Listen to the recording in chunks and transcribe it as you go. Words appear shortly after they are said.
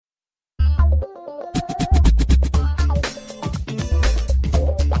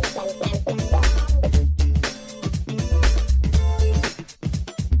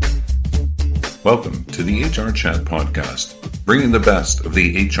Welcome to the HR Chat podcast, bringing the best of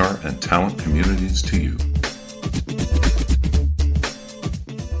the HR and talent communities to you.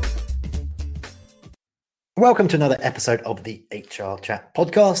 Welcome to another episode of the HR Chat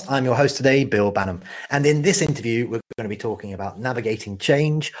podcast. I'm your host today, Bill Banham. And in this interview, we're going to be talking about navigating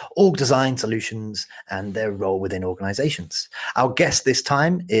change, org design solutions, and their role within organizations. Our guest this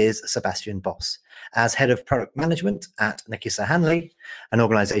time is Sebastian Boss. As head of product management at Nakisa Hanley, an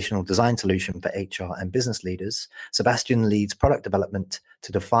organizational design solution for HR and business leaders, Sebastian leads product development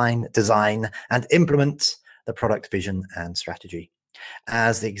to define, design, and implement the product vision and strategy.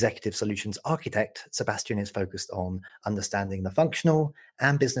 As the executive solutions architect, Sebastian is focused on understanding the functional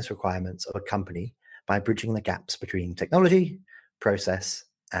and business requirements of a company by bridging the gaps between technology, process,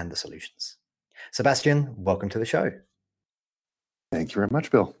 and the solutions. Sebastian, welcome to the show. Thank you very much,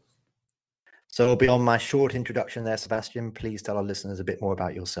 Bill. So beyond my short introduction there, Sebastian, please tell our listeners a bit more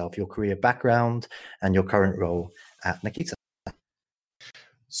about yourself, your career background, and your current role at Nakisa.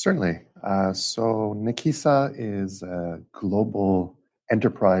 Certainly. So Nakisa is a global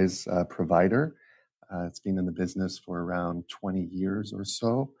enterprise provider. It's been in the business for around 20 years or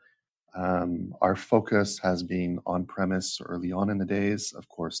so. Our focus has been on-premise early on in the days, of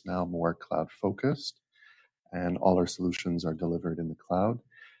course, now more cloud-focused, and all our solutions are delivered in the cloud.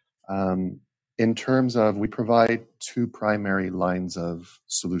 In terms of, we provide two primary lines of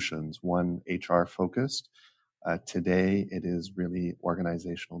solutions, one HR-focused. Today, it is really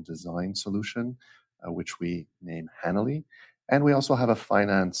organizational design solution, which we name Hanley. And we also have a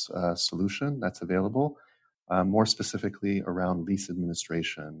finance solution that's available, more specifically around lease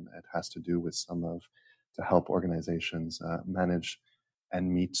administration. It has to do with to help organizations manage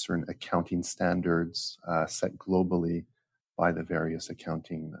and meet certain accounting standards set globally by the various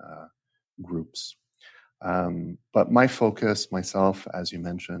accounting groups. But my focus, myself, as you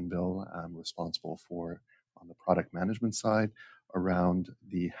mentioned, Bill, I'm responsible for, on the product management side, around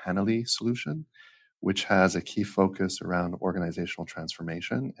the Hanley solution, which has a key focus around organizational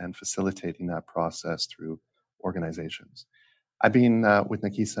transformation and facilitating that process through organizations. I've been with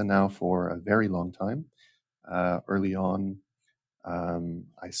Nakisa now for a very long time. Early on,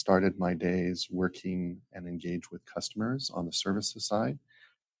 I started my days working and engaged with customers on the services side,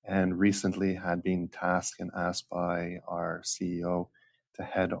 and recently had been tasked and asked by our CEO to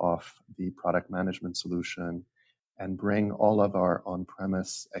head off the product management solution and bring all of our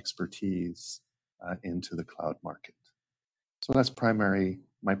on-premise expertise into the cloud market. So that's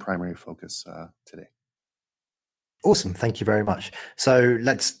my primary focus today. Awesome. Thank you very much. So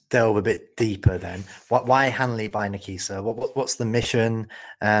let's delve a bit deeper then. Why Hanley by Nakisa? What's the mission,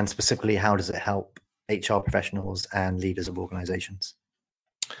 and specifically, how does it help HR professionals and leaders of organizations?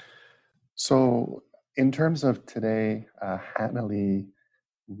 So in terms of today, Hanley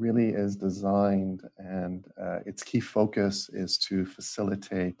really is designed, and its key focus is to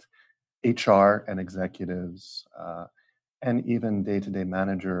facilitate HR and executives and even day-to-day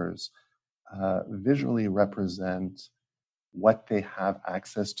managers visually represent what they have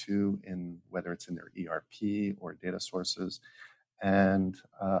access to, in whether it's in their ERP or data sources, and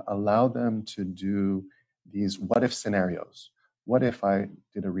allow them to do these what-if scenarios. What if I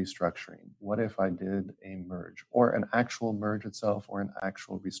did a restructuring? What if I did a merge, or an actual merge itself, or an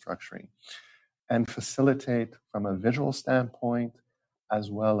actual restructuring? And facilitate from a visual standpoint, as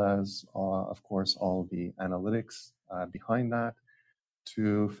well as, of course, all the analytics behind that,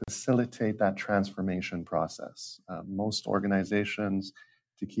 to facilitate that transformation process. Most organizations,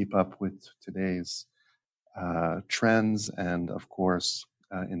 to keep up with today's trends and, of course,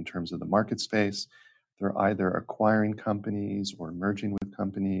 in terms of the market space, they're either acquiring companies or merging with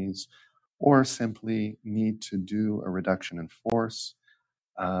companies, or simply need to do a reduction in force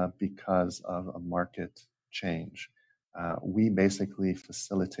because of a market change. We basically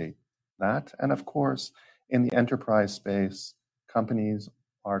facilitate that. And of course, in the enterprise space, companies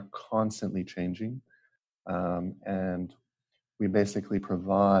are constantly changing. And we basically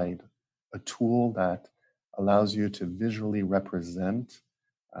provide a tool that allows you to visually represent,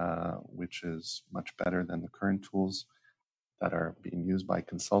 which is much better than the current tools that are being used by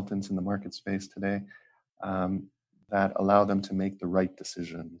consultants in the market space today, that allow them to make the right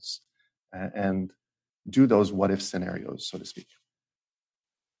decisions and do those what-if scenarios, so to speak.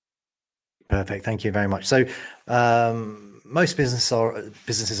 Perfect. Thank you very much. So most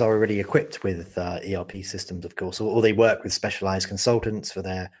businesses are already equipped with ERP systems, of course, or they work with specialized consultants for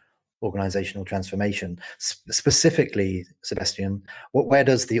their organizational transformation. Specifically, Sebastian, where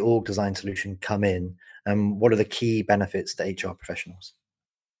does the org design solution come in, and what are the key benefits to HR professionals?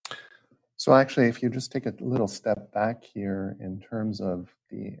 So actually, if you just take a little step back here in terms of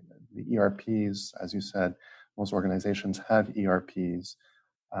the the ERPs, as you said, most organizations have ERPs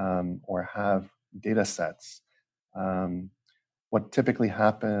or have data sets. What typically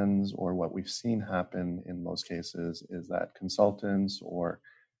happens, or what we've seen happen in most cases, is that consultants or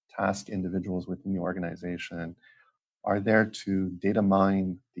task individuals within the organization are there to data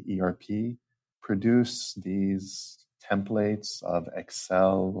mine the ERP, produce these templates of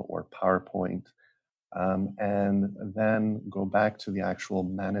Excel or PowerPoint, and then go back to the actual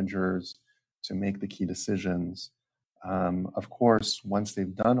managers to make the key decisions. Of course, once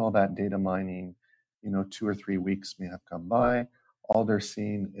they've done all that data mining, 2 or 3 weeks may have come by. All they're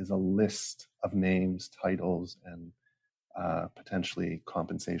seeing is a list of names, titles, and potentially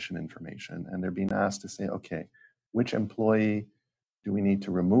compensation information. And they're being asked to say, okay, which employee do we need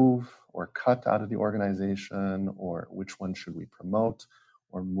to remove or cut out of the organization, or which one should we promote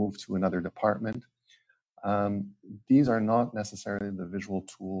or move to another department? These are not necessarily the visual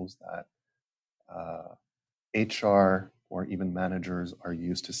tools that HR or even managers are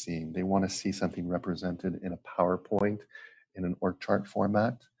used to seeing. They want to see something represented in a PowerPoint, in an org chart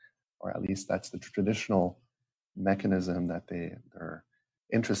format, or at least that's the traditional mechanism that they're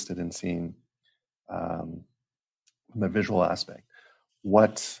interested in seeing from a visual aspect.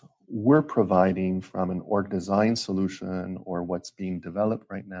 What we're providing from an org design solution, or what's being developed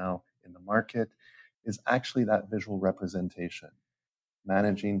right now in the market, is actually that visual representation,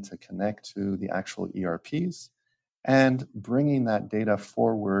 managing to connect to the actual ERPs and bringing that data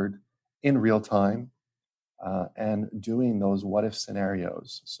forward in real time and doing those what-if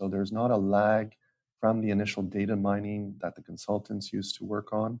scenarios. So there's not a lag from the initial data mining that the consultants used to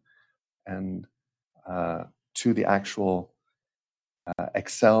work on and to the actual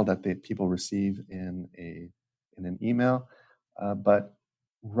Excel that people receive in an email, but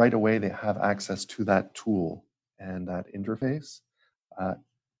right away they have access to that tool and that interface,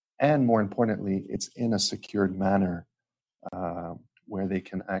 and more importantly, it's in a secured manner where they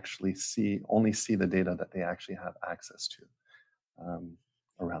can actually only see the data that they actually have access to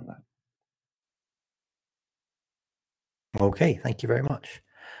around that. Okay, thank you very much.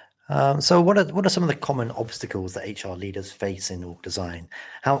 So what are some of the common obstacles that HR leaders face in org design?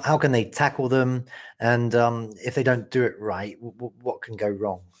 How can they tackle them? And if they don't do it right, what can go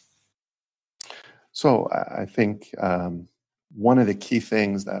wrong? So I think one of the key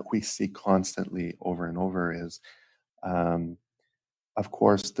things that we see constantly over and over is, of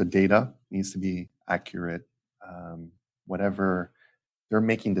course, the data needs to be accurate. Whatever, they're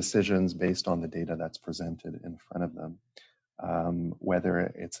making decisions based on the data that's presented in front of them.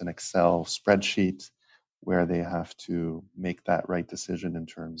 Whether it's an Excel spreadsheet where they have to make that right decision in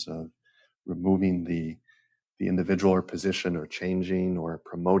terms of removing the individual or position, or changing or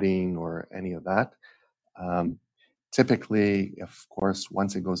promoting or any of that. Typically, of course,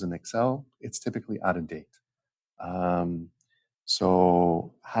 once it goes in Excel, it's typically out of date.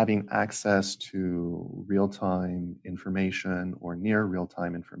 So having access to real-time information or near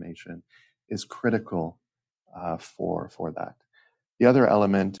real-time information is critical for that. The other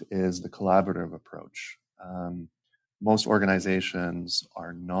element is the collaborative approach. Most organizations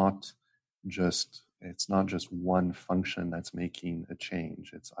are it's not just one function that's making a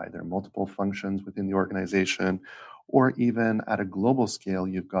change. It's either multiple functions within the organization, or even at a global scale,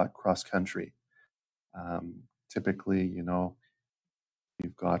 you've got cross-country. Typically,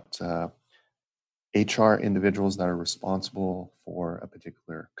 you've got HR individuals that are responsible for a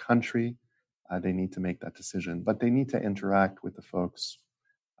particular country. They need to make that decision, but they need to interact with the folks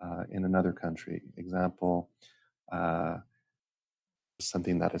in another country. Example,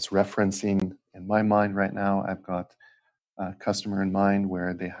 something that it's referencing in my mind right now. I've got a customer in mind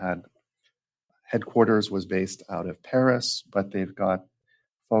where they had headquarters was based out of Paris, but they've got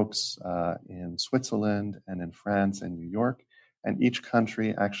folks in Switzerland and in France and New York, and each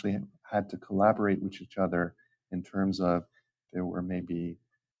country actually had to collaborate with each other in terms of there were maybe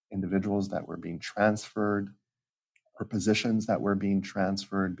individuals that were being transferred or positions that were being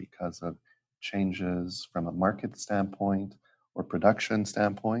transferred because of changes from a market standpoint or production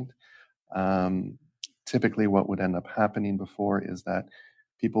standpoint. Typically what would end up happening before is that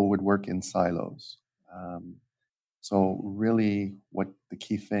people would work in silos. So really what the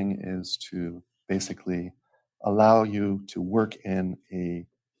key thing is to basically allow you to work in a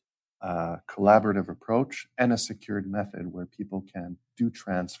collaborative approach and a secured method where people can do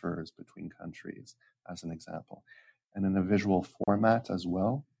transfers between countries, as an example, and in a visual format as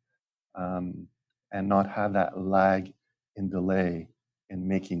well, and not have that lag in delay in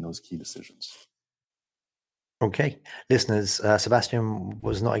making those key decisions. Okay, listeners, Sebastian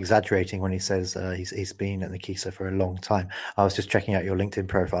was not exaggerating when he says he's been at Nikisa for a long time. I was just checking out your LinkedIn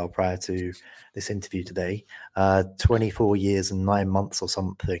profile prior to this interview today. 24 years and 9 months or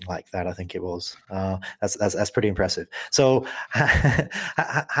something like that, I think it was. That's pretty impressive. So,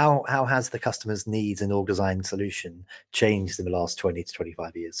 how has the customer's needs in org design solution changed in the last 20 to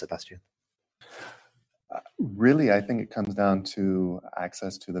 25 years, Sebastian? Really, I think it comes down to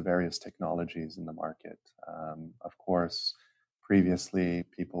access to the various technologies in the market. Of course, previously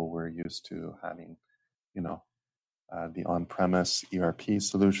people were used to having, the on-premise ERP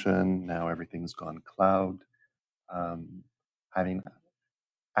solution. Now everything's gone cloud. Having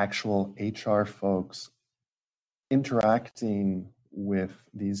actual HR folks interacting with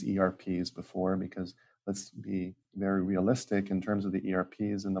these ERPs before, because let's be very realistic in terms of the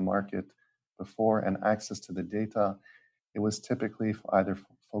ERPs in the market before and access to the data, it was typically either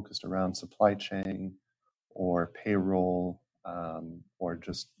focused around supply chain or payroll, or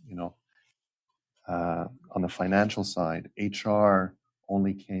just, on the financial side. HR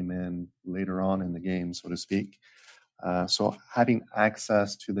only came in later on in the game, so to speak. So having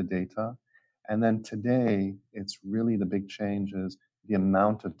access to the data. And then today, it's really the big change is the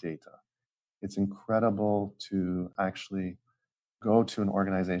amount of data. It's incredible to actually go to an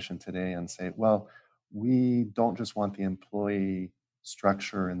organization today and say, well, we don't just want the employee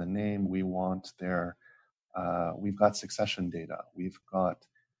structure in the name, we want we've got succession data, we've got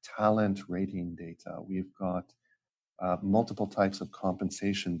talent rating data, we've got multiple types of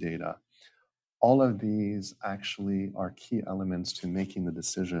compensation data. All of these actually are key elements to making the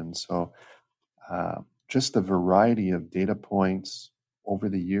decision. So just the variety of data points over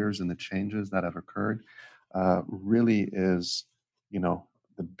the years and the changes that have occurred really is,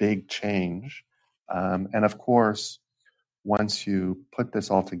 the big change. And of course, once you put this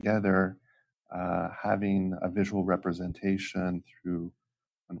all together, having a visual representation through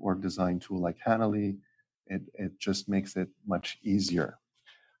an org design tool like Hanely, it just makes it much easier.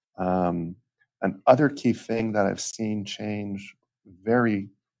 Another key thing that I've seen change very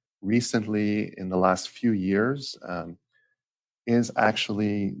recently in the last few years is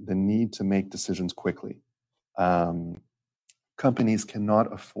actually the need to make decisions quickly. Companies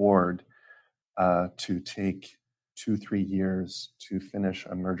cannot afford to take 2-3 years to finish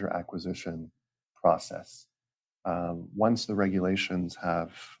a merger acquisition process. Once the regulations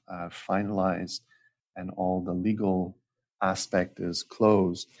have finalized and all the legal aspect is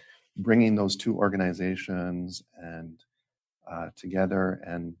closed, bringing those two organizations and together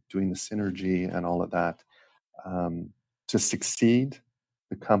and doing the synergy and all of that, to succeed,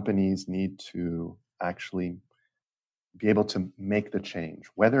 the companies need to actually be able to make the change,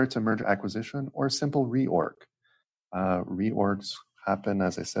 whether it's a merger acquisition or a simple reorg. Reorgs happen,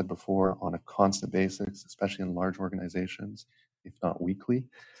 as I said before, on a constant basis, especially in large organizations, if not weekly.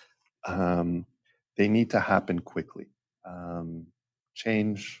 They need to happen quickly.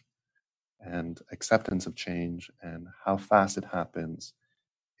 Change and acceptance of change and how fast it happens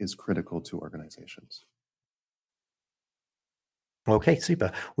is critical to organizations. Okay,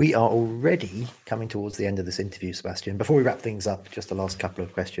 super. We are already coming towards the end of this interview, Sebastian. Before we wrap things up, just the last couple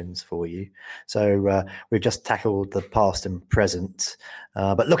of questions for you. So we've just tackled the past and present,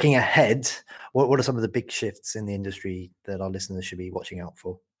 but looking ahead, what are some of the big shifts in the industry that our listeners should be watching out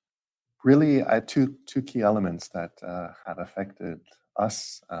for? Really, two key elements that have affected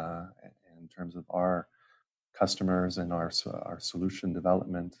us in terms of our customers and our solution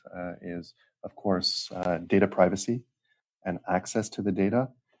development is, of course, data privacy and access to the data.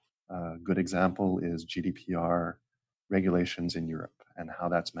 A good example is GDPR regulations in Europe and how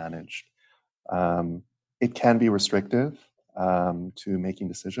that's managed. It can be restrictive to making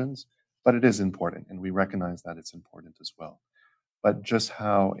decisions, but it is important, and we recognize that it's important as well. But just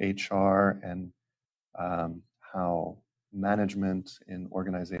how HR and how management in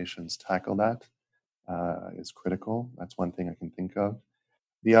organizations tackle that is critical. That's one thing I can think of.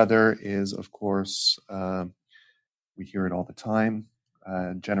 The other is, of course, we hear it all the time,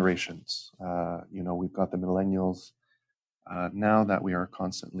 generations. We've got the millennials now that we are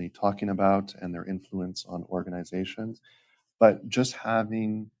constantly talking about and their influence on organizations. But just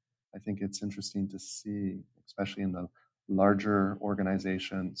having, I think it's interesting to see, especially in the larger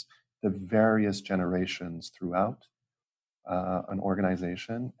organizations, the various generations throughout an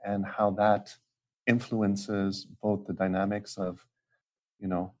organization and how that influences both the dynamics of,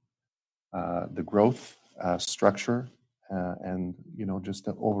 the growth structure and, just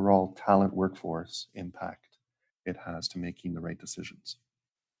the overall talent workforce impact it has to making the right decisions.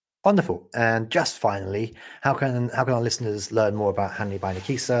 Wonderful. And just finally, how can our listeners learn more about Hanley by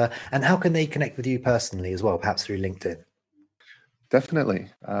Nikisa, and how can they connect with you personally as well, perhaps through LinkedIn?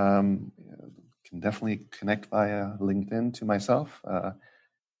 Definitely. Can definitely connect via LinkedIn to myself.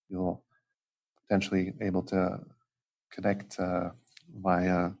 You'll potentially able to connect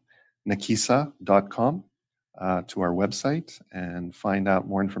via nikisa.com to our website and find out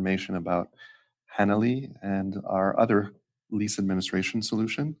more information about Hanley and our other lease administration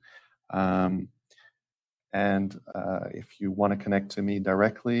solution. And if you want to connect to me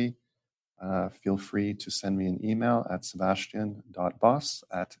directly, feel free to send me an email at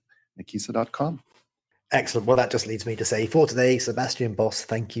sebastian.boss@nikisa.com. Excellent. Well, that just leads me to say for today, Sebastian Boss,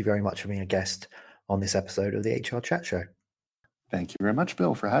 thank you very much for being a guest on this episode of the HR Chat Show. Thank you very much,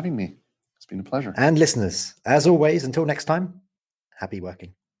 Bill, for having me. It's been a pleasure. And listeners, as always, until next time, happy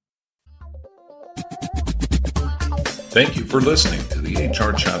working. Thank you for listening to the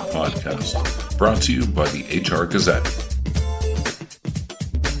HR Chat Podcast, brought to you by the HR Gazette.